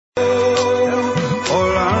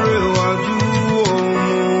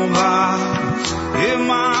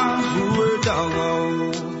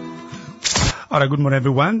All right, good morning,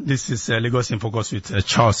 everyone. This is Lagos in Focus with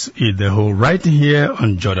Charles Ideho right here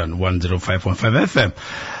on Jordan 105.5 FM.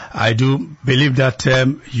 I do believe that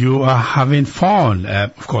you are having fun.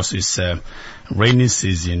 Of course, it's rainy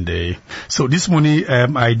season. So this morning,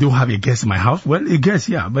 I do have a guest in my house. Well, a guest,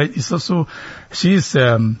 yeah, but it's also, she's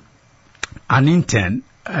an intern.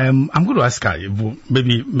 I'm going to ask her,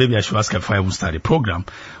 maybe I should ask her before I will start the program,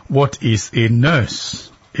 what is a nurse?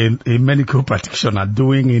 A medical practitioner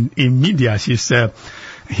doing in media. She's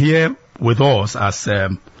here with us as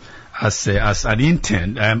an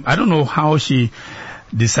intern. I don't know how she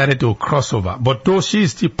decided to cross over, but though she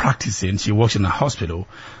is still practicing, she works in a hospital,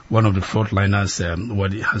 one of the frontliners,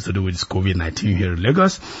 what it has to do with COVID-19 here in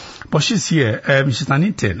Lagos. But she's here. She's an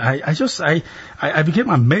intern. I became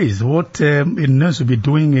amazed what a nurse will be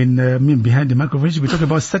doing behind the microphone. She'll be talking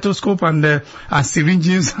about stethoscope and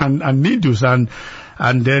syringes and needles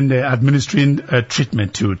and then administering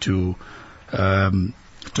treatment to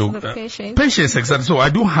patients. Exactly. So I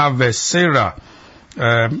do have Sarah.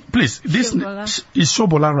 Please, this Shobola. is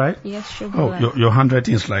Shobola, right? Yes, Shobola. Oh, your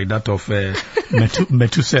handwriting is like that of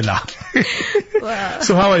Methuselah. Wow.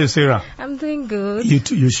 So how are you, Sarah? I'm doing good.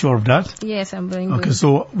 You sure of that? Yes, I'm doing good. Okay,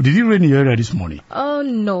 so did it rain in your area this morning? Oh,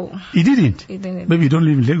 no. It didn't? It didn't. Maybe you don't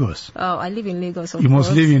live in Lagos. Oh, I live in Lagos. You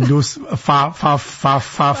must live in those far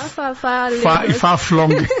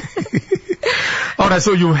flung. All right,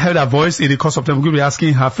 so you heard her voice in the course of time. We're going to be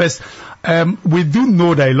asking her first. We do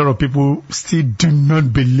know that a lot of people still do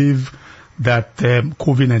not believe that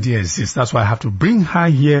COVID-19 exists. That's why I have to bring her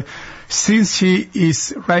here. Since she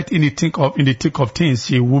is right in the thick of things,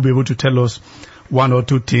 she will be able to tell us one or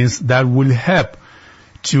two things that will help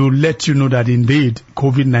to let you know that indeed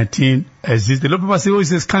COVID-19 exists. A lot of people say, oh,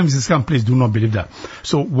 it's a scam. Please do not believe that.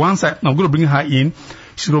 So once I'm going to bring her in,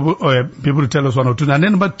 she will be able to tell us one or two. And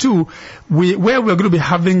then number two, where we're going to be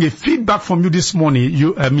having a feedback from you this morning,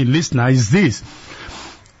 listener, is this,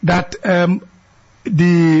 that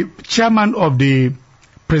the chairman of the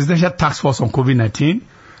Presidential Task Force on COVID-19,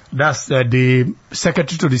 that's the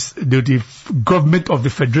secretary to the government of the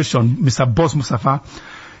Federation, Mr. Boss Mustafa,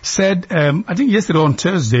 said, I think yesterday on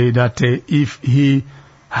Thursday, that if he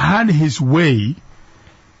had his way,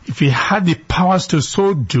 if he had the powers to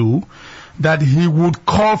so do, that he would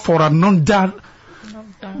call for another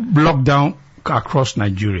lockdown across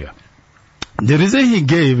Nigeria. The reason he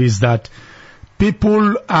gave is that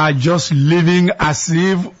people are just living as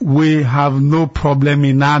if we have no problem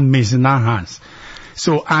in our midst, in our hands.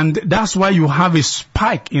 So, and that's why you have a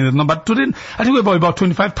spike in the number. Today, I think we're about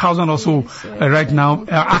 25,000 or so right now,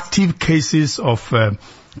 active cases of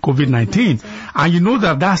COVID-19. And you know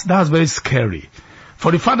that's very scary.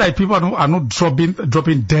 For the fact that people are not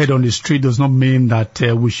dropping dead on the street does not mean that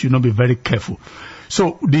we should not be very careful.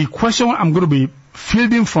 So the question I'm going to be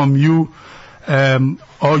fielding from you, you are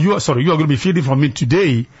going to be fielding from me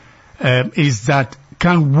today, is that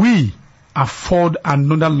can we afford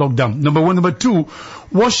another lockdown? Number one. Number two,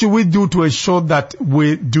 what should we do to ensure that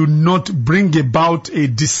we do not bring about a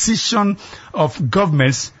decision of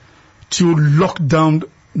governments to lock down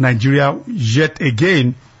Nigeria yet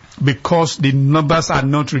again, because the numbers are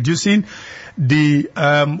not reducing, the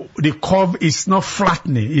curve is not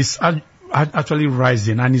flattening, it's actually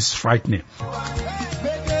rising, and it's frightening.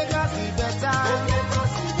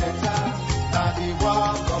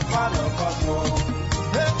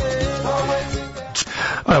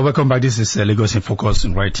 All right, welcome back. This is Lagos in Focus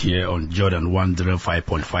right here on Jordan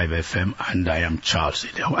 105.5 FM, and I am Charles.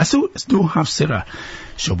 I still do have Sarah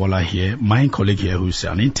Shobola here, my colleague here, who's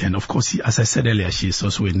an intern. Of course, as I said earlier, she's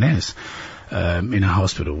also a nurse in a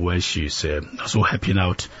hospital where she's also helping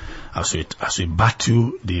out as we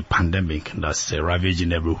battle the pandemic that's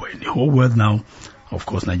ravaging everywhere in the whole world now. Of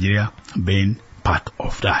course, Nigeria being part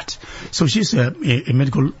of that. So she's a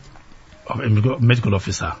medical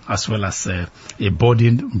officer as well as a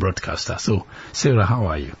budding broadcaster. So, Sarah, how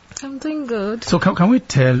are you? I'm doing good. So, can we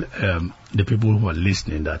tell the people who are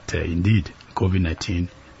listening that indeed COVID-19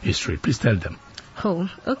 is real? Please tell them. Oh,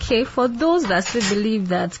 okay. For those that still believe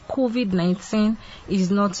that COVID-19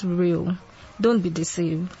 is not real, don't be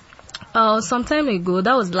deceived. Some time ago,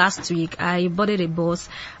 that was last week, I boarded a bus,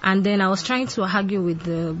 and then I was trying to argue with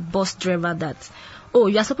the bus driver that,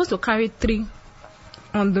 you are supposed to carry 3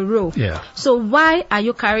 on the row. Yeah. So why are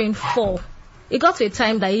you carrying 4? It got to a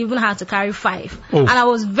time that I even had to carry 5. Oh. And I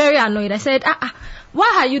was very annoyed. I said,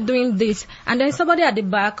 why are you doing this? And then somebody at the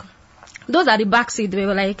back, those at the back seat, they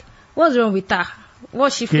were like, what's wrong with her?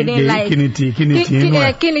 What's she feeling like? Kinity. She's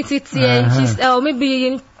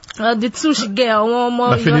maybe the tush girl, one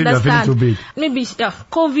more, you understand? Maybe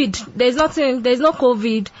COVID. There's no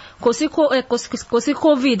COVID. Kosi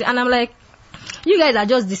COVID. And I'm like, You guys are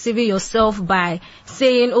just deceiving yourself by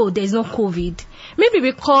saying, oh, there's no COVID. Maybe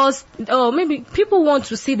because maybe people want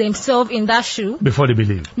to see themselves in that shoe before they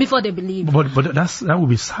believe. But that would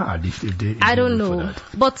be sad if they. I don't know.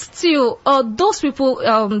 But still, those people,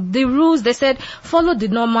 the rules, they said follow the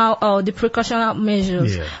normal, the precautionary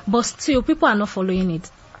measures. Yeah. But still, people are not following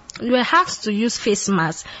it. You are asked to use face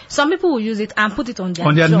masks. Some people will use it and put it on their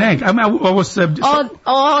jaw. Neck. I mean, I was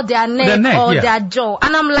or their neck or their jaw.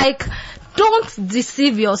 And I'm like, don't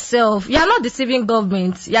deceive yourself. You are not deceiving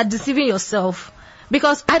government. You are deceiving yourself.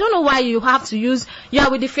 Because I don't know why you have to use, you are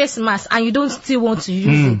with the face mask and you don't still want to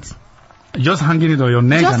use it. Just hanging it on your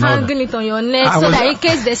neck. Just hanging it on your neck so that in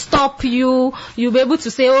case they stop you, you'll be able to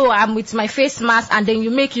say, oh, I'm with my face mask, and then you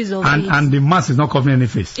make use of it. And the mask is not covering any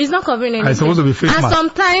face. It's not covering any face. It's supposed to be face mask. And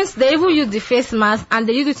sometimes they even use the face mask and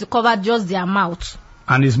they use it to cover just their mouth.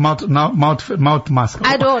 And his mouth mask.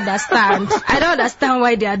 I don't understand. I don't understand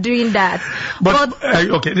why they are doing that. But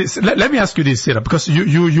okay, let me ask you this, Sarah, because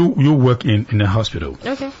you work in a hospital.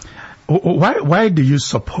 Okay. Why do you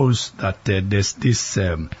suppose that there's this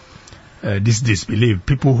disbelief?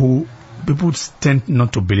 People tend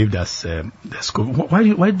not to believe there's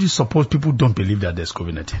COVID. Why do you suppose people don't believe that there's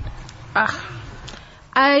COVID-19?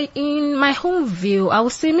 In my own view, I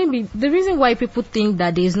would say maybe the reason why people think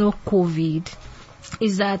that there is no COVID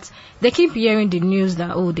is that they keep hearing the news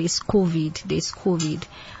that, oh, there's COVID,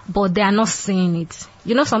 but they are not saying it.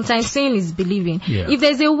 You know, sometimes saying is believing. Yeah. If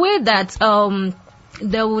there's a way that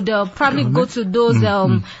they would probably go to those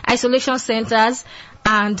isolation centers,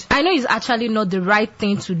 and I know it's actually not the right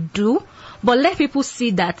thing to do, but let people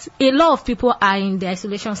see that a lot of people are in the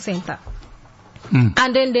isolation center.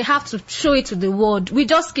 And then they have to show it to the world. We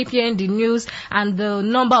just keep hearing the news and the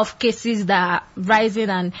number of cases that are rising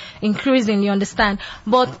and increasing, you understand?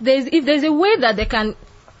 But if there's a way that they can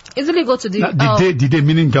easily go to the... Did they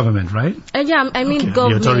meaning government, right? Yeah, I mean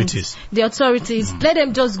government. The authorities. Let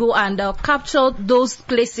them just go and capture those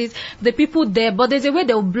places, the people there, but there's a way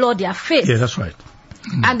they'll blur their face. Yeah, that's right.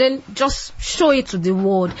 And then just show it to the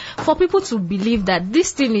world for people to believe that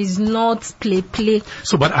this thing is not play.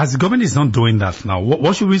 So, but as the government is not doing that now,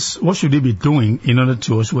 what should they be doing in order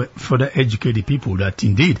to also further educate the people that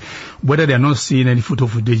indeed, whether they are not seeing any photo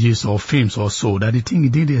footages or films or so, that the thing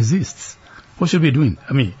indeed exists? What should we be doing?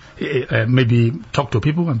 I mean, maybe talk to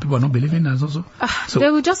people and people are not believing that also. So they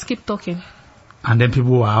will just keep talking. And then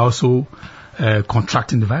people are also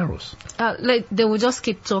contracting the virus. They will just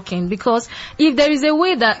keep talking, because if there is a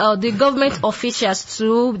way that the government officials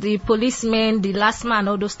too, the policemen, the last man,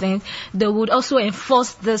 all those things, they would also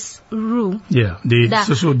enforce this rule. Yeah,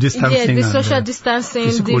 social distancing. Yeah, the social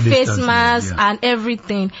distancing, the face mask and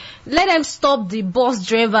everything. Let them stop the bus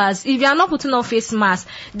drivers. If you are not putting on face masks,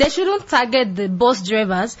 they shouldn't target the bus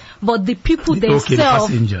drivers, but the people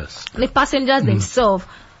themselves. Okay, the passengers themselves.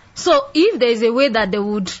 So if there is a way that they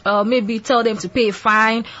would maybe tell them to pay a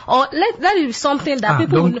fine, or let it be something that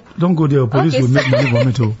people don't go there. Police will make money for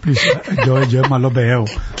me too. Please,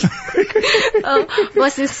 but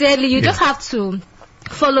sincerely, you just have to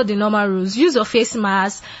follow the normal rules. Use your face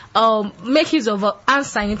mask. Make use of hand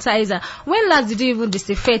sanitizer. When last did you even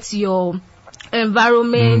disinfect your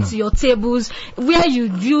environment, your tables, where you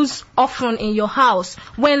use often in your house?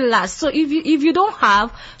 When last? So if you don't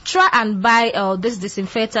have, try and buy this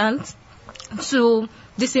disinfectant to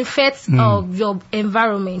disinfect your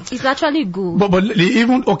environment. It's actually good. But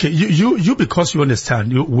even okay, you because you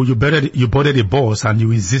understand, you boarded a bus and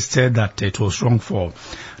you insisted that it was wrong for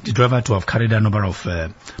the driver to have carried a number of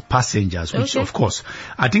passengers, which of course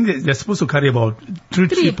I think they're supposed to carry about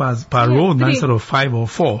three per road instead of 5 or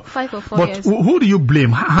 4. 5 or 4. But yes. Who do you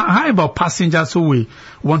blame? How about passengers who we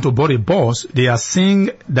want to board a bus? They are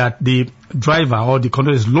saying that the driver or the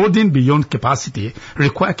conductor is loading beyond capacity,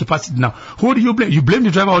 required capacity. Now, who do you blame? You blame the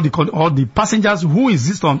driver or the passengers who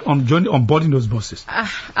insist on boarding those buses?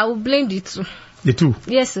 I will blame the two. The two?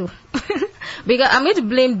 Yes, sir. Because I'm going to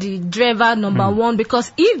blame the driver, number one,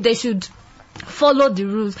 because if they should follow the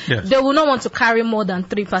rules, they will not want to carry more than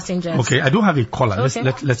 3 passengers. Okay, I do have a caller. Okay.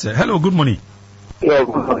 Let's say, hello, good morning. Yeah,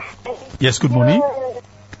 good morning. Yes, good morning.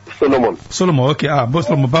 Solomon, okay. Boss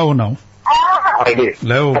Solomon, bow now. Okay.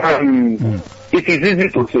 Hello. It is easy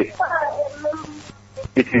to say.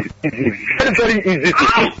 It is very, very easy to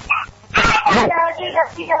say.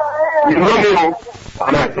 You know,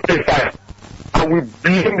 and I say fine. And we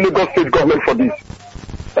blame Lagos State government for this.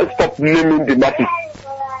 Let's stop naming the masses.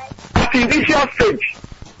 At the initial stage,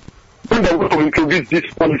 when they want to introduce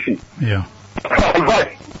this policy,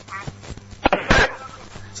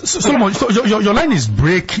 Solomon, so your line is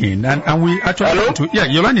breaking, and we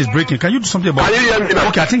actually your line is breaking. Can you do something about it?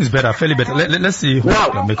 Okay, I think it's better, fairly better. Let's see who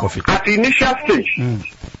can make of it. At the initial stage,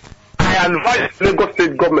 I advise Lagos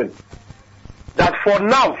State government that for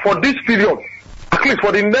now, for this period, at least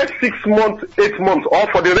for the next 6 months, 8 months,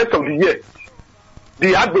 or for the rest of the year,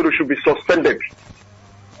 the Agbero should be suspended.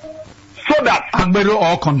 So that Agbero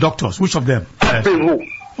or conductors, which of them? Agbero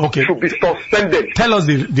should be suspended. Tell us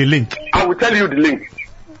the link. I will tell you the link.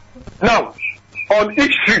 Now, on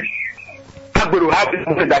each trip, Agbero have the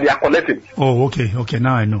money that they are collecting. Oh, okay.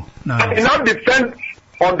 Now I know. It now depends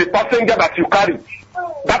on the passenger that you carry.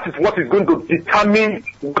 That is what is going to determine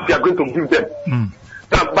what they are going to give them.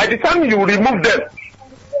 Now, by the time you remove them,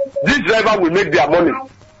 this driver will make their money.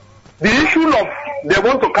 The issue of they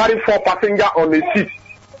want to carry 4 passengers on a seat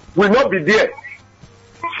will not be there.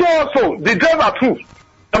 So the driver too,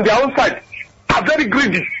 on their own side, are very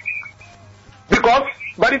greedy. Because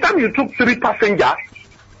by the time you took 3 passengers,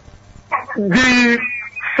 the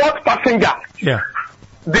 4th passenger,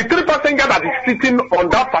 the 3 passenger that is sitting on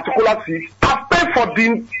that particular seat have paid for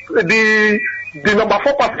the number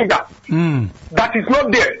 4 passenger that is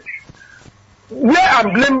not there. Where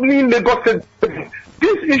I'm blaming Lagos State,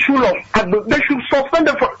 this issue of they should suspend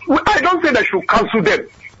them. I don't say they should cancel them.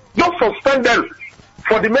 Just suspend them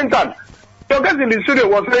for the meantime. Your guys in the studio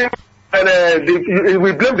was saying,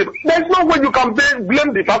 we blame the. There's no way you can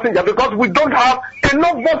blame the passenger because we don't have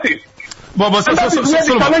enough buses. But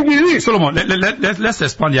Solomon, let's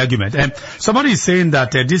expand the argument. Somebody is saying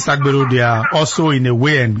that this Agbero, they are also in a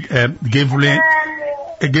way gainfully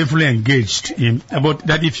engaged in, but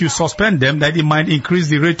that if you suspend them, that it might increase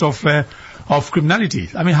the rate of criminality.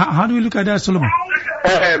 I mean, how do we look at that, Solomon?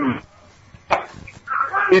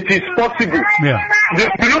 It is possible.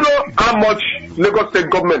 Do you know how much Lagos State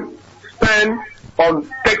government spend on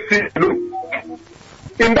taxi loan?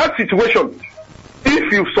 In that situation,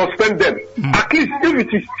 if you suspend them, at least if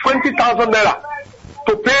it is 20,000 naira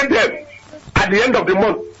to pay them at the end of the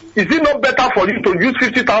month, is it not better for you to use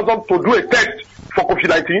 50,000 to do a test for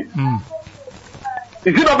COVID-19?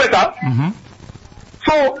 Is it not better?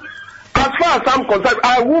 So, as far as I'm concerned,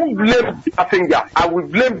 I won't blame the passenger. I will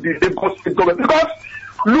blame the Lagos State government because,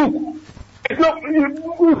 look, it's not.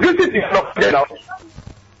 This is not there now.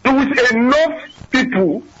 With enough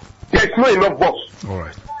people, there's not enough bus. All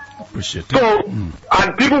right. Appreciate it. So,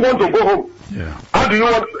 and people want to go home. How do you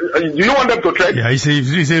want them to trek?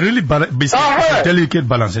 It's a really delicate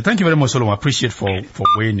balance. Thank you very much, Solomon. Appreciate for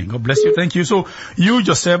weighing in. God bless you. Thank you. So, you,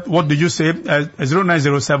 Joseph, what do you say?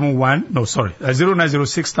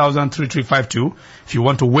 09060003352. If you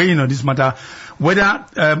want to weigh in on this matter, whether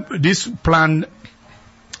this plan,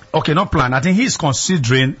 not plan, I think he's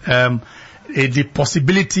considering the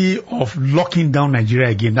possibility of locking down Nigeria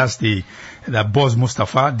again. That's the boss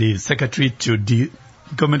Mustafa, the secretary to the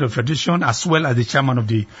government of Federation, as well as the chairman of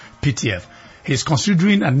the PTF. He's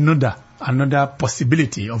considering another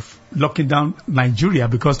possibility of locking down Nigeria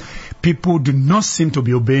because people do not seem to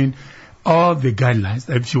be obeying all the guidelines.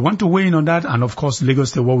 If you want to weigh in on that, and of course, Lagos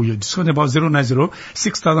State, what we are discussing about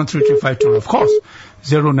 09060003352, of course,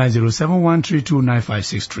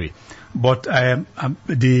 09071329563. But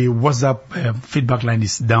the WhatsApp feedback line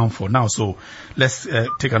is down for now, so let's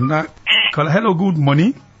take another call. Hello, good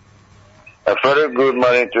morning. A very good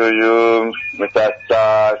morning to you, Mr.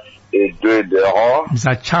 Charles Edoideho.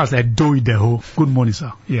 Mr. Charles Edoideho. Good morning,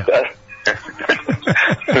 sir. Yeah. Good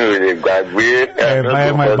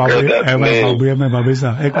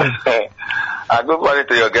morning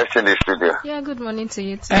to your guest in the studio. Yeah, good morning to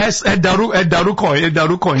you too.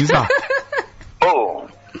 Oh,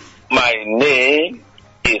 my name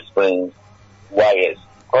is Prince Wires,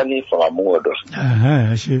 calling from Amuodos.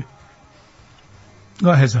 Go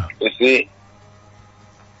ahead, sir. You see,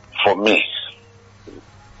 for me,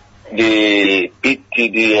 the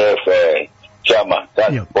PTDF chairman,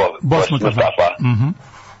 that's Boss Mustafa,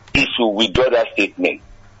 he should withdraw that statement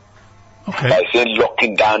by saying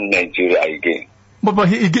locking down Nigeria again. But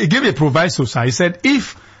he gave a proviso, sir. He said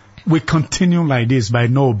if we continue like this by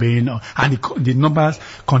no obeying, and the numbers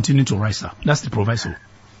continue to rise, sir. That's the proviso.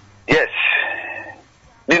 Yes.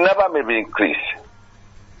 The number may be increased.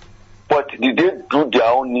 But did they do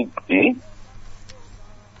their own need be?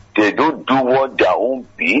 They don't do what their own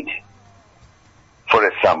bid. For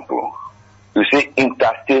example, you see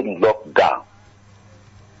interstate lockdown.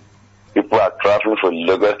 People are traveling from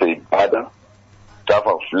Lagos to Ibadan,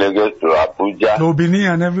 travel from Lagos to Abuja. To Benin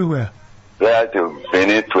and everywhere. There to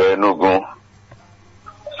Benin to Enugu.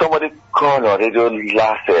 Somebody called on radio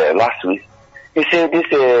last week. He said this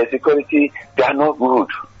security, they are not good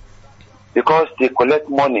because they collect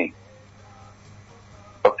money.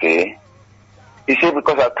 Okay. okay. He said,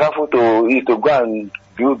 because I traveled to go and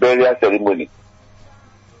do burial ceremony.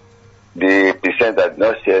 The patient did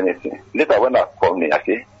not say anything. Later when I called me, I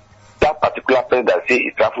said, that particular person that say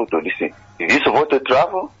he traveled to this thing, is he supposed to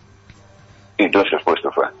travel? He's not supposed to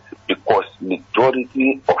travel. Because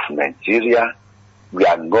majority of Nigeria, we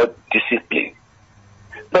are not disciplined.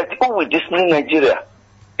 But who will discipline Nigeria?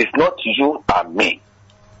 It's not you and me.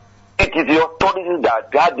 It is the authorities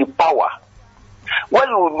that have the power. When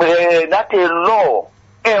you enact a law,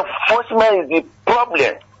 enforcement is the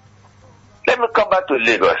problem. Let me come back to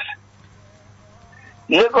Lagos.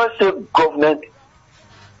 Lagos State government,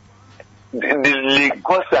 the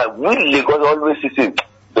Lagos always say,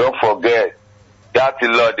 don't forget, that's the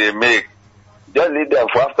law they make. Just leave them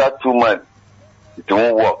for after 2 months. It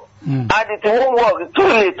won't work. And it won't work. It's too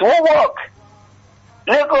late. It won't work.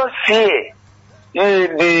 Lagos here.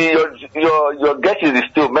 Your guess is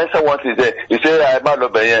still mention what he said. He said I'm not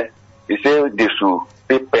obeying. He said they should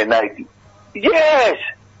pay penalty. Yes,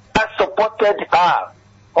 I supported her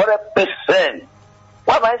 100%.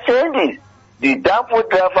 Why am I saying this? The downfall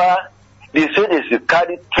driver, they say they should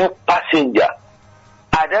carry 2 passengers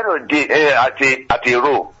at the end of the day at a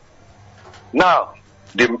row. Now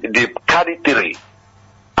they carry 3.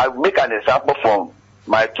 I'll make an example from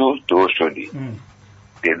my 2 to Oshodi.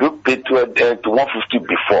 They do pay to 150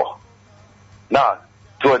 before. Now,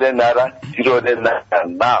 200 naira, 000 naira.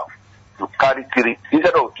 Now, you carry 3.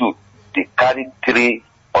 Instead of 2, they carry 3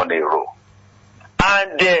 on a row.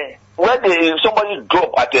 And when somebody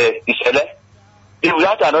drop at Isele, if you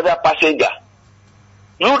have another passenger,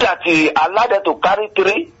 you that allow them to carry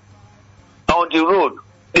 3 on the road,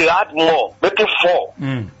 they add more, make it 4.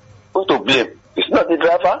 Who to blame? It's not the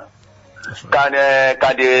driver. Right.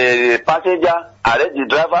 Can the passenger arrest the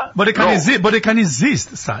driver? But they can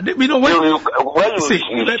exist, sir. You know when you see,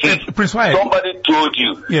 Prince Wyatt, somebody told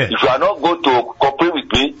you, if you are not going to cooperate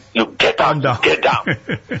with me, you get down. Get down.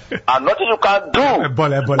 And nothing you can do.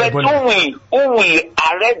 But who will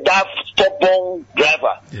arrest that stubborn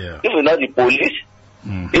driver? If not the police,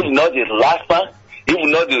 if not the last man, if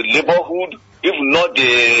not the neighborhood, if not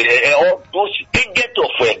the all those agents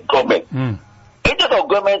of government. Agents of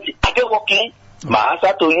government, are they working? My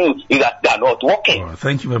answer to you is that they are not working. Oh,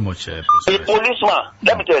 thank you very much. A policeman,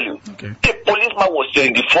 let me tell you, a policeman was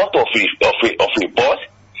in the front of a bus.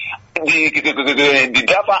 The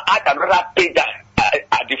driver had another page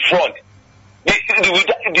at the front. The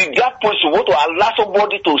driver police want to allow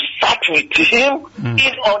somebody to search with him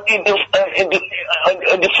in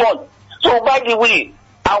the front. So by the way,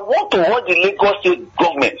 I want to want the Lagos State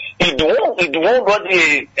government. It won't want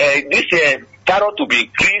this carrot to be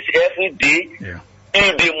increased every day.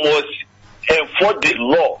 If they must enforce the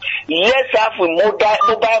law, let's have a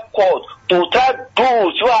mobile court to try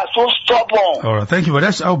those who are so stubborn. All right, thank you. But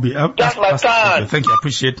that's my time. Okay, thank you. I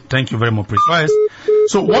appreciate. Thank you very much, Prince.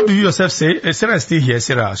 So, what do you yourself say? Sarah is still here.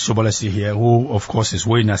 Sarah Shobola is still here, who of course is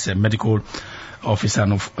working as a medical officer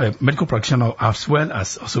and medical practitioner, as well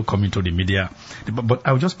as also coming to the media. But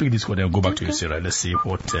I'll just pick this call and I'll go back to you, Sarah. Let's see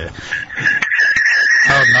what.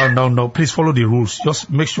 No. Please follow the rules. Just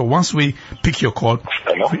make sure once we pick your call.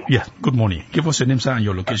 Hello? Yeah. Good morning. Give us your name, sir, and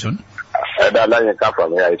your location. Layinka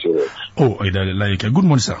from AIT. Oh, Layinka. Good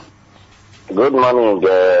morning, sir. Good morning,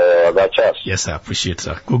 Charles. Yes, sir. Appreciate,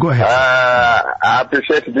 sir. Go ahead. I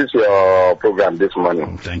appreciate this your program this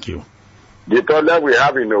morning. Thank you. The problem we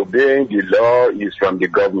have in obeying the law is from the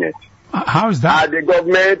government. How is that? Are the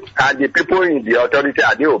government and the people in the authority,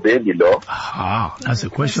 are they obeying the law? That's a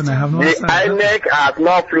question I have not answered. The INEC has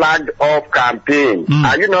not flagged off campaign.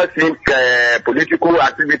 Are you not seeing political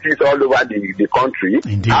activities all over the country?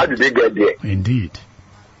 Indeed. How do they get there? Indeed.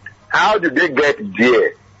 How do they get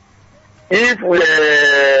there? If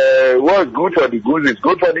what's good for the goose is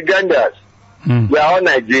good for the ganders. We are all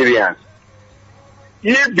Nigerians.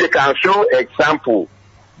 If they can show example,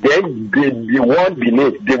 then the one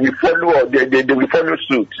beneath, they will follow, they will follow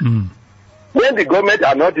suit. When the government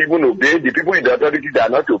are not even obeying, the people in the authority are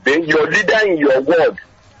not obeying, your leader in your ward,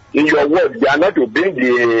 they are not obeying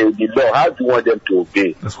the law. How do you want them to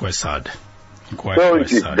obey? That's quite sad.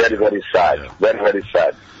 It is very, very sad. Yeah. Very, very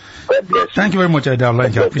sad. God bless you. Thank you very much, Aida. I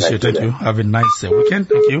appreciate it. Thank you. Have a nice weekend.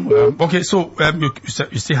 Thank you. Okay, so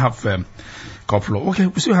you still have couple of,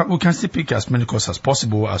 we can still pick as many calls as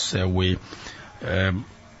possible as we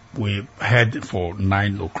head for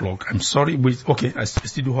 9 o'clock. I'm sorry. I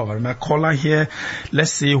still do have another caller here.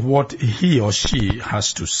 Let's see what he or she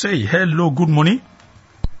has to say. Hello, good morning.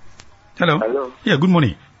 Hello. Hello. Yeah, good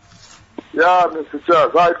morning. Yeah, Mr.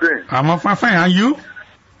 Charles, how are you doing? I'm fine. And you?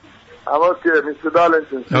 I'm okay, Mr.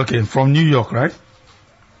 Darlington. Okay, from New York, right?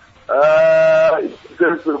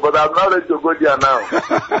 But I'm not ready to go there now.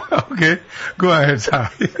 Okay, go ahead, sir.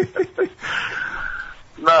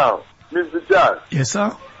 Now, Mr. Charles. Yes,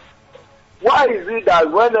 sir. Why is it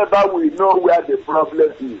that whenever we know where the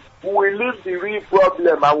problem is, we leave the real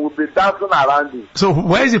problem and we'll be dancing around it? So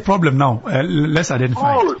where is the problem now? Let's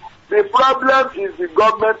identify it. The problem is the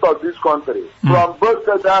government of this country, from both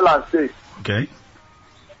federal and state. Okay.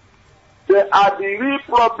 They are the real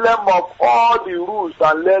problem of all the rules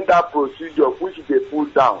and legal procedure which they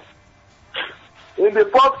put down. In the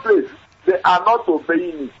first place, they are not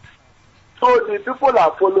obeying it. So the people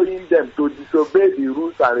are following them to disobey the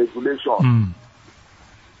rules and regulations.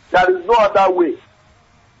 There is no other way.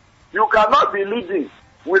 You cannot be leading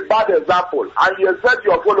with bad example and you expect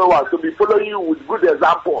your followers to be following you with good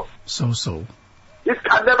example. So. It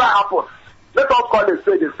can never happen. Let us call it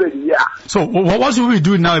spade, yeah. So what should we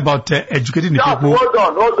do now about educating the people? Hold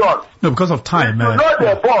on. No, because of time. If you know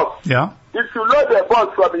the bus, yeah. If you load the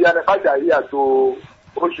bus from Yanemaja here to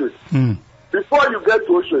Oshodi, before you get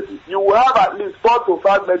to Oshodi, you will have at least 4 to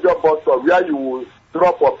 5 major bus stops where you will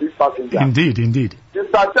drop off each passenger. Indeed.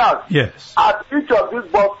 Mr. Charles, yes. At each of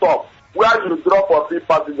these bus stops where you drop off each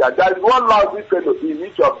passenger, there is one lousy fellow in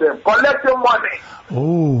each of them collecting money.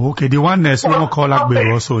 Oh, okay. The one that's one called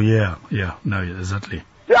Agbero also, yeah. No, exactly.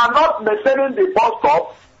 They are not maintaining the bus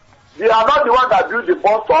stop. They are not the one that build the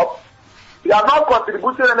bus stop. They are not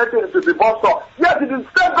contributing anything to the bus stop. Yes, the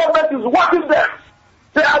state government is working them.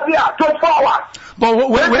 They are there 24 hours. But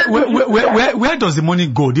where does the money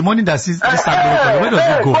go? The money that is this Agbero, where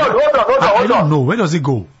does it go? Hold on. I don't know. Where does it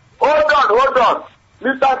go? Hold on.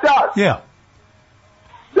 Mr. Charles. Yeah.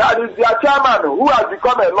 There is their chairman who has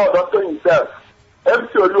become a lord unto himself.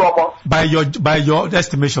 MC Oluomo. By your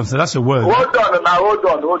estimations, that's a word. Hold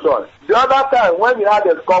on. The other time when he had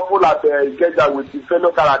a scuffle at Ikeja with his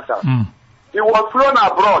fellow character, he was flown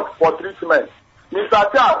abroad for treatment.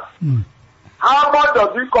 Mr. Charles, how much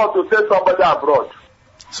does it cost to take somebody abroad?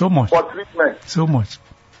 So much. For treatment. So much.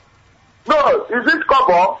 No, is it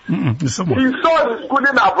cover? It's so much. His son is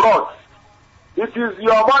schooling abroad. It is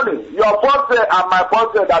your money, your birthday and my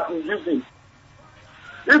birthday that is using.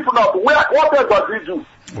 If not, what else does he do?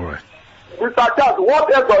 All right. Mr. Charles,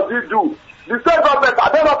 what else does he do? The state government,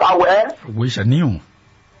 are they not aware? I wish I knew.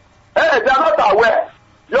 They are not aware.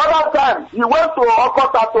 The other time, he went to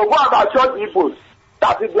Okota to go and assure people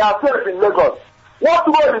that they are safe in Lagos. What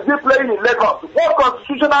role is he playing in Lagos? What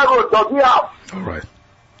constitutional role does he have? All right.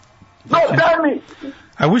 No, tell me.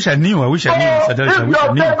 I wish I knew. If your state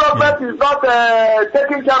government is not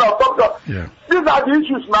taking care of doctors, these are the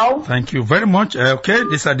issues now. Thank you very much. Okay,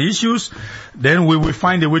 these are the issues. Then we will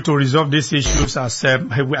find a way to resolve these issues as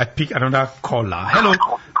I pick another caller. Hello,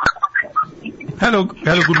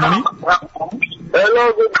 good morning.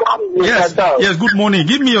 Hello, good morning. Yes, good morning.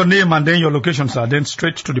 Give me your name and then your location, sir. Then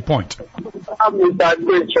straight to the point. I'm Mr.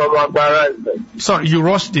 Chris from Ambarazde. Sorry, you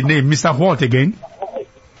rushed the name. Mr. What again?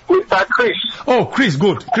 Mr. Chris. Oh, Chris,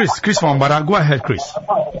 good. Chris from Ambara. Go ahead, Chris.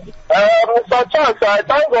 Mr. Charles, I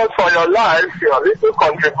thank God for your life, your little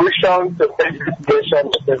contribution to make this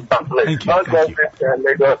nation a better place. Thank you. Not just in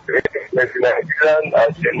Lagos, Nigerian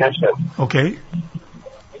as a nation. Okay.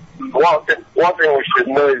 One thing we should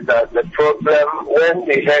know is that the problem, when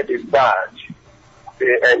the head is bad,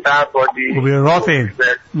 the entire body will be rotting.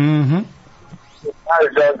 That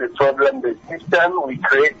is just the problem. The system we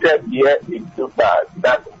created here is too bad.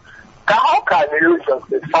 How can you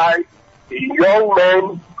justify the young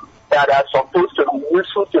men that are supposed to be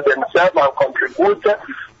useful to themselves and contribute to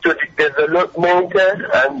the development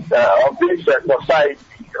and of this society,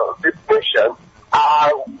 of this nation,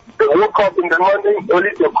 they woke up in the morning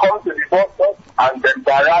only to come to the bus stop and then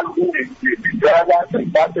harassing the drivers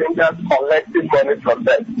and passengers, collecting money from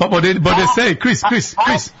them. But they say, Chris.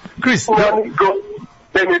 Money goes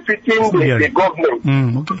benefiting the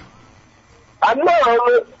government. Okay. And now,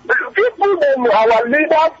 people, our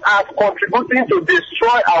leaders are contributing to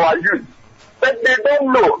destroy our youth. But they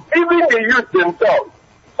don't know, even the youth themselves.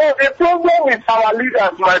 So the problem is our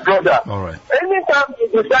leaders, my brother. All right. Anytime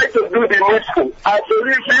we decide to do the needful, I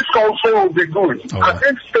believe this country will be good. All right. I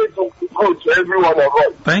think state will be good to every one of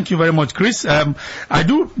us. Thank you very much, Chris. I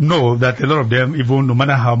do know that a lot of them, even no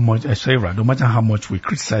matter how much, no matter how much we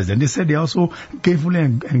criticize them, they said they're also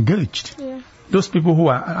gainfully engaged. Yeah. Those people who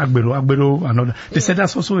are Agbero and all, they said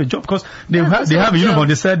that's also a job because they have a uniform.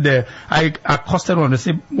 They said I accosted one. They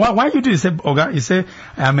said, why you do this? He said, Oga, he said,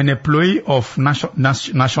 I'm an employee of national. They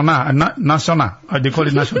call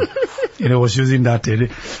it national. And he was using that.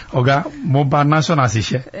 Oga, mobile national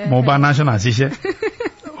sishe. Mobile national sishe.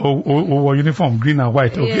 Or uniform, green and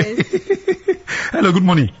white. Okay. Yes. Hello, good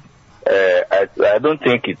morning. I I don't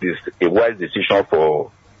think it is a wise decision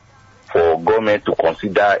for government to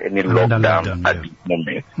consider any lockdown at the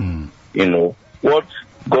moment. You know, what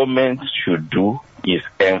government should do is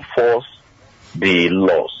enforce the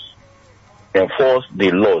laws. Enforce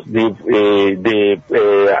the laws.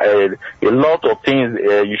 A lot of things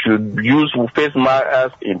you should use face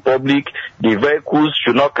masks in public. The vehicles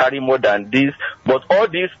should not carry more than this. But all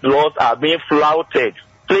these laws are being flouted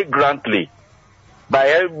flagrantly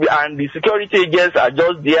and the security agents are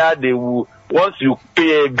just there. They will, once you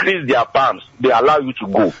grease their palms, they allow you to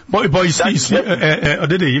go. But you see, I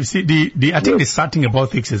think the sad thing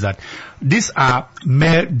about things is that these are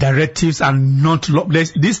mere directives and not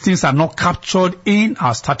lawless. These things are not captured in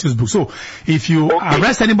our status book. So if you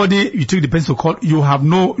arrest anybody, you take the person to court, you have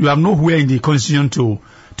nowhere in the constitution to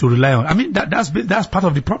rely on. I mean, that's part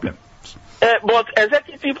of the problem. But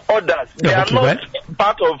executive orders, they are not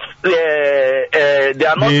part of they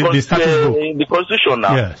are not in the constitution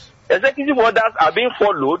now. Yes. Executive orders are being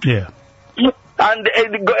followed. Yeah. And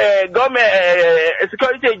the government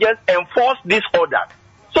security agents enforce this order.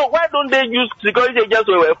 So why don't they use security agents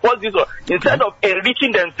to enforce this order instead of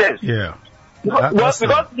enriching themselves? Yeah. Because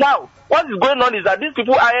now what is going on is that these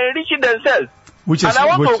people are enriching themselves. I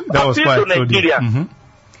want to appeal to Nigerians.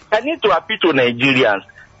 I need to appeal to Nigerians.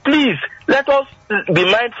 Please, let us be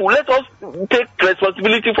mindful. Let us take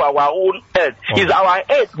responsibility for our own health. It's our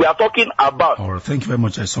health we are talking about. All right. Thank you very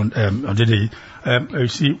much, Odede. You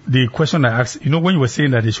see, the question I asked, when you were saying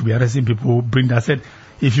that they should be arresting people, I said,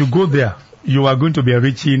 if you go there, you are going to be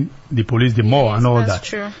reaching the police, the more and all that's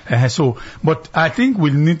that. That's true. But I think we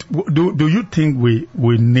need, do you think we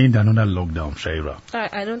need another lockdown, Shaira?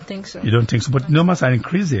 I don't think so. You don't think so? But numbers are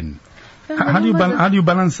increasing. How do you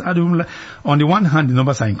balance? On the one hand, the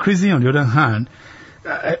numbers are increasing. On the other hand,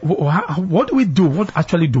 what do we do? What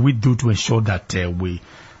actually do we do to ensure that we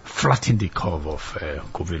flatten the curve of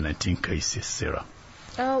COVID-19 cases, Sarah?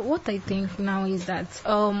 What I think now is that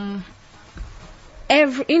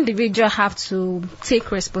every individual have to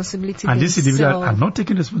take responsibility. And these individuals are not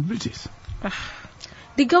taking responsibilities.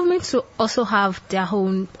 The government to also have their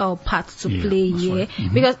own part to play here. Right.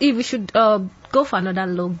 Mm-hmm. Because if we should go for another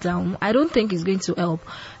lockdown, I don't think it's going to help.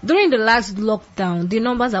 During the last lockdown, the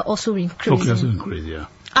numbers are also increasing. Okay, also increase, yeah.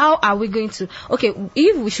 How are we going to... Okay,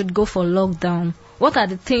 if we should go for lockdown, what are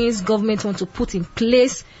the things government want to put in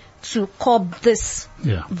place to curb this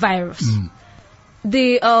virus?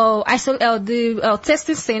 The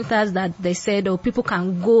testing centers that they said people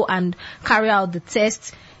can go and carry out the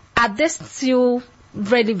tests, are they still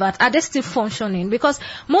relevant? Are they still functioning? Because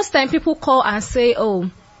most time people call and say,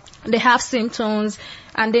 they have symptoms,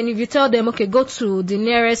 and then if you tell them, okay, go to the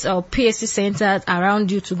nearest PSC center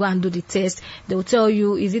around you to go and do the test, they will tell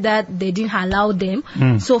you, is it that they didn't allow them?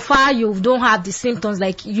 So far, you don't have the symptoms,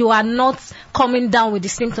 like you are not coming down with the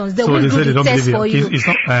symptoms. They will do the test for you. It's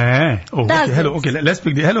not, okay, hello, okay, let's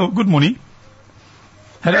speak. Hello, good morning.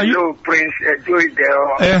 Hello, Prince Joy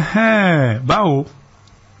there. Bao.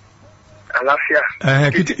 Alafia.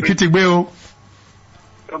 Kitigbe.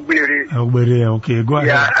 Okay, go ahead.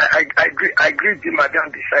 Yeah, I agree with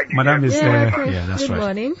Madam beside you. Madam is that's good right.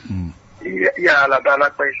 Morning. Yeah, Alabama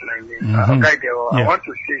question. I want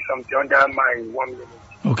to say something under my 1 minute.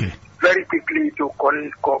 Okay. Very quickly to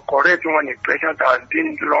correct one impression that has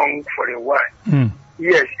been wrong for a while.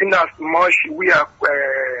 Yes, in as much we are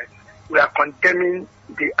condemning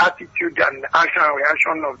the attitude and action and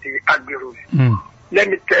reaction of the Agberos. Let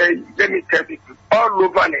me tell people, all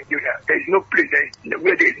over Nigeria, there is no place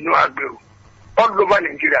where there is no Agbero. All over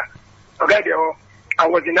Nigeria. Okay, I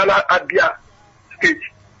was in Abia State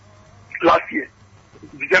last year,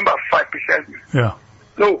 December 5 precisely. Yeah.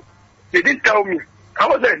 No, they didn't tell me. I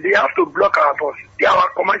was there. They have to block our bus. The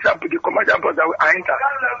commercial bus that I enter.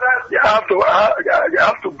 They have to.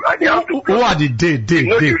 Who are the day?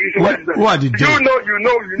 Who are the day? You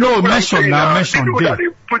know. No, mention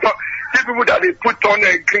People that they put on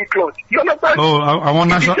a green cloth. You understand? I want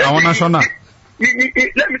national. Let me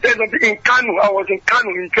tell you something. In Kano, I was in Kano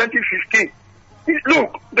in 2015.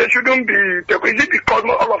 Look, there shouldn't be. Is it because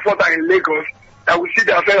all of us are in Lagos that we see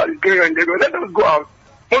the affair that is going on in Lagos? Let us go out.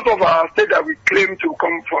 Most of our states that we claim to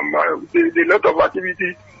come from, the lot of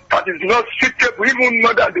activity that is not suitable, even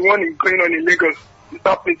more than the one going on in Lagos. It's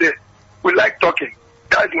happening there. We like talking.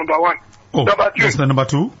 That is number one. Number two. That's the number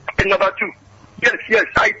two? Number two. Yes.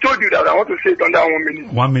 I told you that I want to say it under 1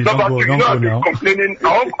 minute. 1 minute. Number two, I'll be complaining.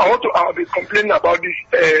 I'll be complaining about this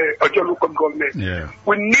Ojo local government. Yeah.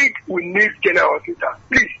 We need general hospital.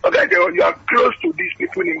 Please, okay, you are close to these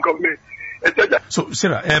people in government. So,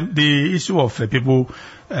 Sarah, the issue of people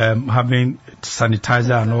having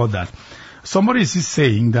sanitizer and all that, somebody is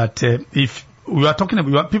saying that if we are talking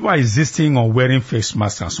about people are insisting on wearing face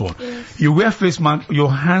masks and so on. Yes. You wear face mask,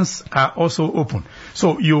 your hands are also open.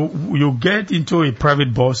 So you get into a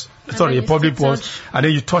private bus, a public bus, and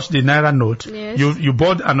then you touch the Naira note. Yes. You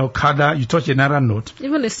board an Okada, you touch the Naira note.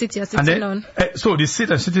 Even the seat you're sitting on. So the seat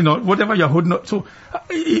I'm sitting on, whatever you're holding on. So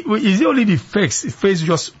is it only the face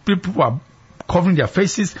just people are covering their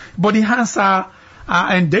faces, but the hands are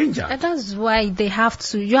in danger. And that's why you have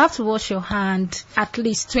to wash your hand at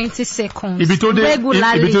least 20 seconds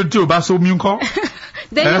regularly.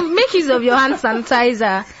 Then you make use of your hand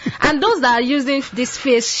sanitizer. And those that are using this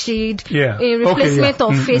face shield in replacement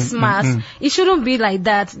of face mask, it shouldn't be like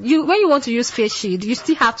that. When you want to use face shield, you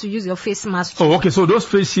still have to use your face mask. Oh, okay. So those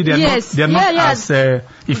face shield, they're not as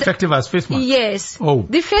effective as face mask. Yes. Oh.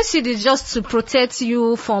 The face shield is just to protect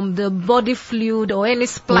you from the body fluid or any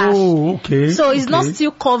splash. Oh, okay. So it's not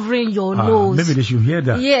still covering your nose. Maybe they should hear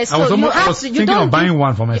that. Yes. I was thinking of buying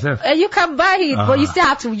one for myself. You can buy it, but you still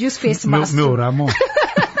have to use face mask. No, Ramon.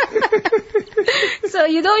 So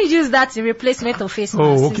you don't use that in replacement of face mask.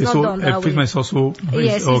 Oh, okay. It's So not done that face mask also.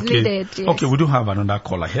 Yes, it's needed. Yes. Okay, we do have another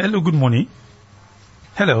caller. Hello, good morning.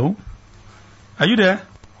 Hello, are you there?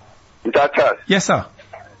 Mr. Charles. Yes, sir.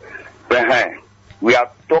 We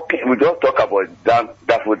are talking. We just talk about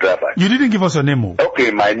that food driver. You didn't give us your name.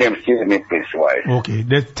 Okay, my name is Prince Wise. Okay,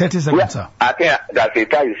 there's 30 seconds, sir. I think that's the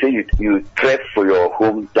time you say you trek for your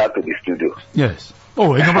home down to the studio. Yes.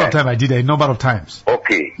 Oh, a number of times I did. A number of times.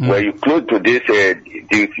 Okay, when you close to this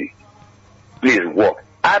duty, please walk.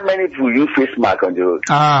 How many people use face mask on the road?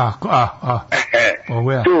 Oh,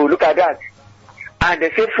 where? So look at that. And they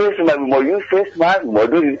say face mask, we must use face mask, we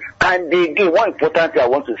must do this. And again, one important thing I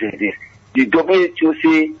want to say is this. The WHO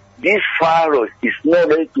say this virus is not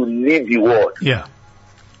ready to leave the world. Yeah.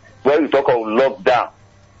 When we talk of lockdown.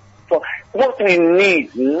 So what we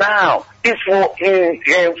need now is for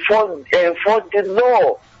enforce the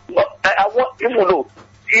law.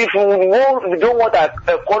 If we don't want our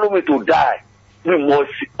economy to die, we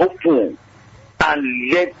must open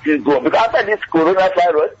and let it go. Because after this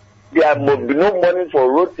coronavirus, there must be no money for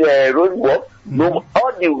road work. No,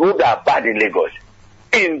 all the roads are bad in Lagos.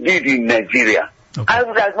 Indeed, in Nigeria. Okay.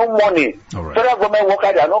 And there's no money. Right. Federal government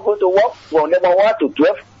workers are not going to work from number 1 to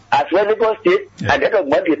 12 as well as Lagos State. Yeah. And then the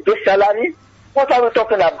money they pay salary. What are we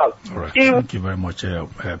talking about? All right. Thank you very much.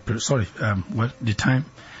 Sorry. Well, the time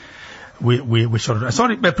we short.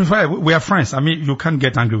 Sorry, but we are friends. I mean, you can't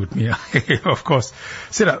get angry with me, of course.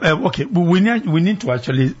 So okay, we need to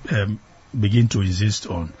actually begin to insist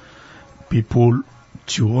on people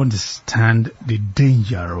to understand the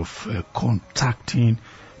danger of contacting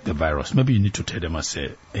the virus. Maybe you need to tell them as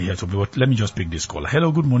a but let me just pick this call.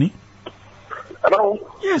 Hello, good morning. Hello.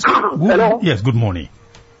 Yes. Hello. Yes, good morning.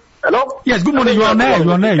 Hello. Yes, good morning. You are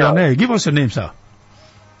there. Give us your name, sir.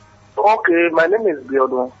 Okay, my name is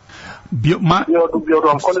Biodo.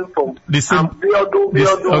 Biodo. I'm calling from the same. Biodo.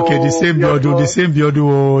 Okay, the same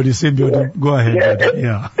Biodo. Go ahead.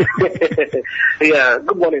 Yeah. Yeah.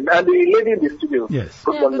 Good morning. And the lady in the studio. Yes.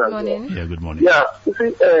 Good morning. Yeah, good morning. Yeah. You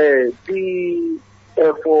see,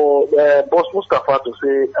 for Boss Mustafa to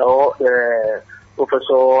say,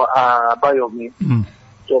 Professor Bayomi,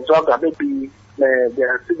 to observe that maybe they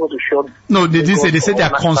are still going to show. No, they say they are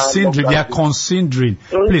considering. They are considering.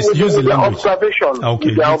 Please use the language. Observation. Okay,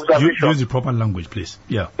 use the proper language, please.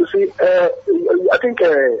 Yeah. You see, I think,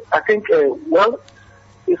 well,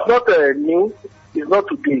 it's not new. It's not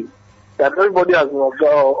today that everybody has been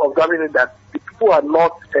observing it that the people are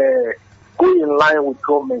not going in line with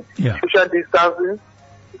government. Yeah. Social distancing,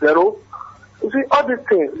 zero. You see, all these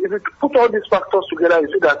things, if you put all these factors together,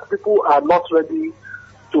 you see that people are not ready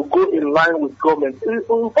to go in line with government.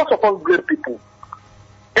 First of all, great people.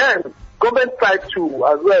 And government side too,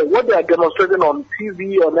 as well. What they are demonstrating on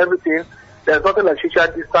TV, on everything, there's nothing like social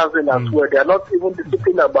distancing as well. They are not even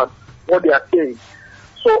disciplined about what they are saying.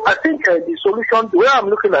 So I think the solution, the way I'm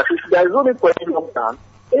looking at it, there is no need for any lockdown.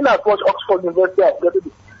 In as much Oxford University has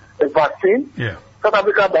gotten a vaccine. Yeah. South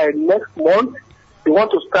Africa by next month, they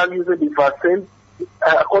want to start using the vaccine,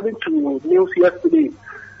 according to news yesterday.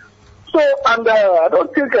 So, and I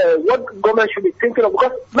don't think what government should be thinking of,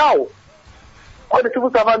 because now, all the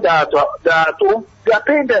civil servants that are at home, they are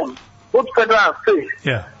paying them, both federal and state.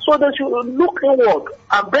 Yeah. So they should look inward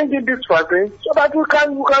and bring in this vaccine so that we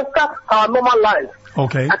can start our normal life.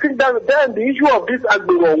 Okay. I think that then the issue of this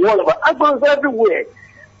Agbo or whatever, Agbo is everywhere.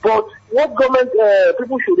 But what government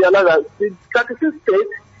people should realize that the 36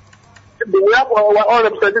 states, we have our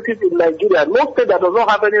representatives in Nigeria. No state that does not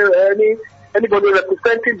have anybody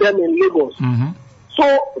representing them in Lagos. Mm-hmm.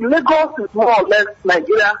 So Lagos is more or less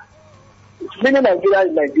Nigeria. It's meaning Nigeria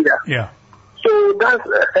in Nigeria. Yeah. So that's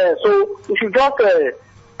so we should just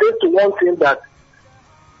take to one thing that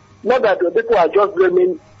not that the people are just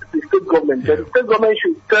blaming the state government. The state government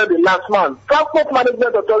should tell the last man, Transport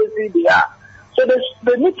Management Authority, they are. So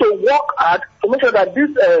they need to work hard to make sure that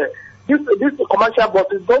these commercial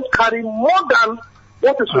buses don't carry more than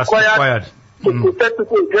what is required to protect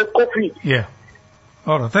people against COVID. Yeah.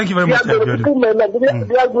 All right. Thank you very much. The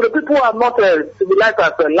people are not civilized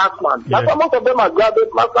as last man. Yeah. Most of them are graduate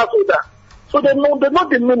master soldiers. So they know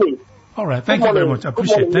the meaning. All right. Thank you very much. I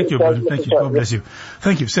appreciate it. Thank you. Thank you. God bless you.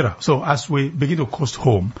 Thank you, Sarah. So as we begin to coast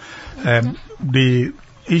home, the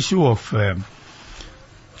issue of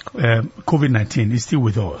COVID-19 is still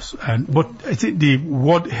with us. But I think the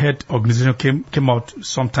World Health Organization came out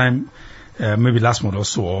sometime, maybe last month or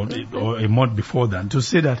so, or a month before that, to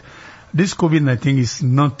say that this COVID-19 is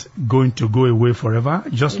not going to go away forever,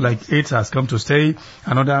 just like AIDS has come to stay.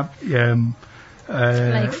 Another,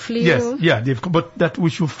 like flu. Yes, yeah, but that we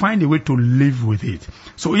should find a way to live with it.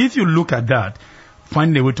 So if you look at that,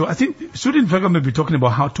 find a way to, I think, shouldn't the government be talking about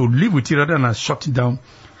how to live with it rather than shutting down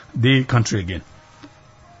the country again?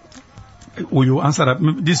 Will you answer that?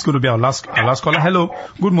 This is going to be our last caller. Hello,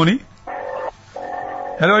 good morning.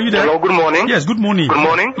 Hello, are you there? Hello, good morning. Yes, good morning. Good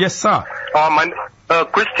morning. Yes, sir.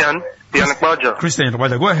 Christian. Christian,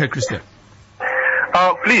 go ahead, Christian.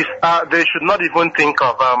 Please, they should not even think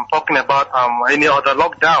of talking about any other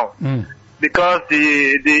lockdown, because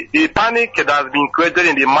the panic that has been created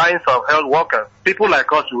in the minds of health workers, people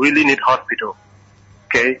like us really need hospital.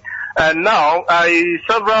 Okay, and now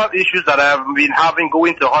several issues that I have been having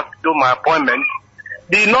going to hospital, my appointments.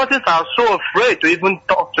 The nurses are so afraid to even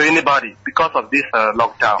talk to anybody because of this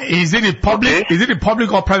lockdown. Is it a public? Okay? Is it a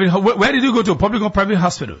public or private? Where did you go to? Public or private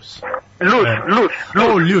hospitals? Lagos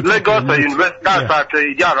University. That's at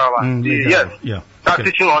Yarawa. Yes. Yeah. That's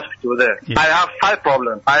teaching hospital there. Yeah. I have 5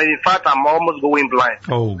 problems. In fact, I'm almost going blind.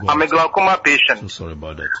 Oh God. I'm a glaucoma patient. So sorry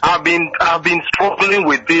about that. I've been struggling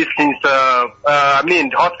with this since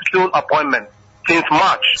hospital appointment since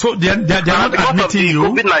March. So they're not admitting you.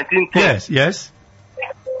 COVID-19 thing. Yes.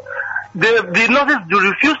 The nurses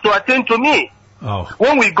refuse to attend to me. Oh.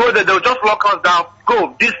 When we go there, they'll just lock us down.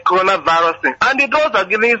 Go, this coronavirus thing. And the drugs are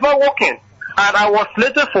giving, it's not working. And I was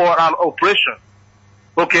slated for an operation.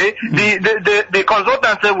 Okay? The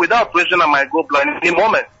consultant said without operation I might go blind in a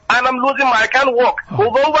moment. And I'm losing I can't walk.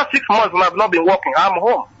 Over 6 months and I've not been walking. I'm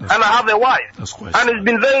home. And I have a wife. And it's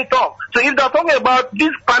been very tough. So if they're talking about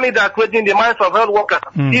this panic that's creating in the minds of health workers,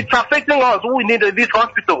 it's affecting us who need this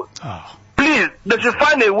hospital. Oh. Please, they should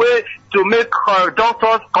find a way to make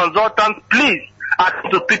doctors, consultants, please,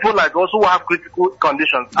 to people like us who have critical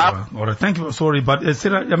conditions. All right. Thank you. Sorry, but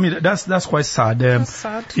Sarah, I mean, that's quite sad. That's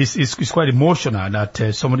sad. It's quite emotional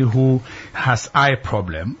that somebody who has eye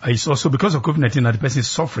problem is also because of COVID-19 that the person is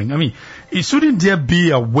suffering. I mean, shouldn't there be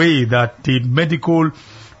a way that the medical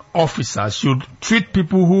officers should treat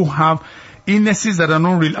people who have illnesses that are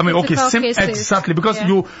not real? I mean, exactly, because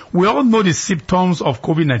we all know the symptoms of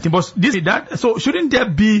COVID-19, but so shouldn't there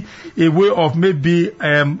be a way of maybe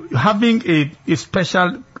having a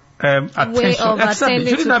special attention? Way of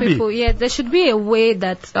attending to people. Yeah, there should be a way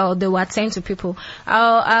that they will attend to people.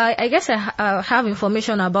 I guess I have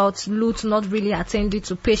information about LUTH not really attending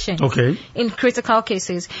to patients in critical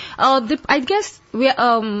cases. I guess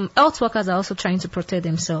health workers are also trying to protect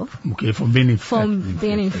themselves from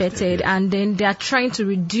being infected, and then they are trying to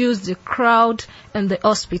reduce the crowd in the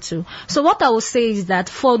hospital. So what I will say is that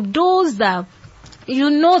for those that you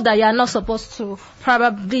know that you are not supposed to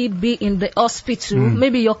probably be in the hospital.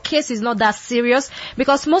 Maybe your case is not that serious,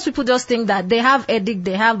 because most people just think that they have headache,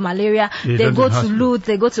 they have malaria, they go to LUTH,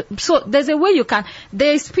 they go to. So there's a way you can.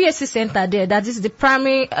 There is PSC center there. That is the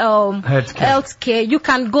primary health care. You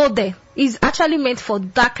can go there. It's actually meant for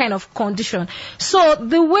that kind of condition. So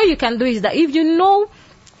the way you can do is that if you know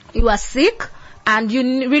you are sick and you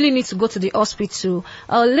really need to go to the hospital,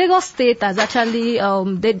 Lagos State has actually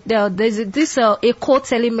there's this eco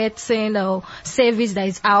telemedicine service that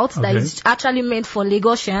is out that is actually meant for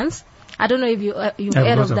Lagosians. I don't know if you've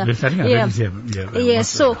heard of that.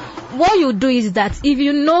 So what you do is that if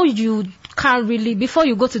you know you can't really, before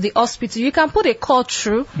you go to the hospital, you can put a call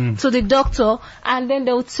through to the doctor, and then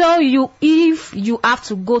they'll tell you if you have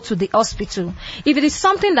to go to the hospital. If it is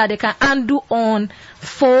something that they can undo on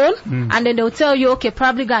phone, and then they'll tell you, okay,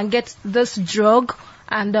 probably go and get this drug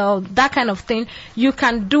and that kind of thing, you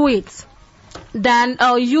can do it. than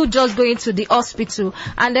you just going to the hospital.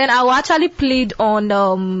 And then I will actually plead on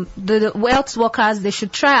the health workers. They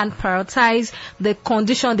should try and prioritize the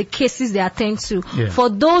condition, the cases they attend to. Yeah. For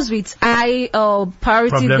those with high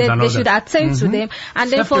priority, they should attend to them.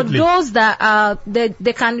 And then for those that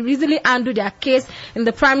they can easily handle their case in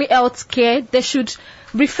the primary health care, they should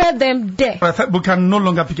refer them there. We can no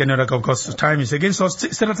longer pick any other call because time is against us.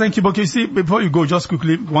 Sarah, thank you. But you see, before you go, just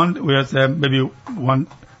quickly, maybe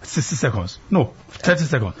 60 seconds. No, 30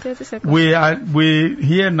 seconds. 30 seconds. We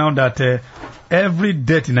hear now that every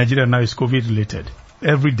death in Nigeria now is COVID related.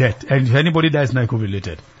 Every death. And if anybody dies now, COVID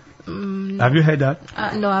related. Have you heard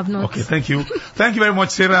that? No, I've not. Okay, thank you. Thank you very much,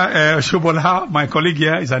 Sarah Shobola. My colleague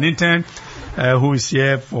here is an intern who is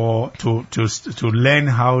here to learn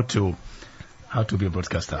how to be a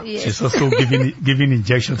broadcaster. Yes. She's also giving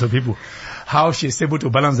injections to people. How she's able to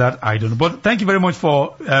balance that, I don't know. But thank you very much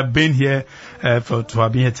for being here, for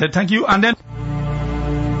being here. Thank you. And then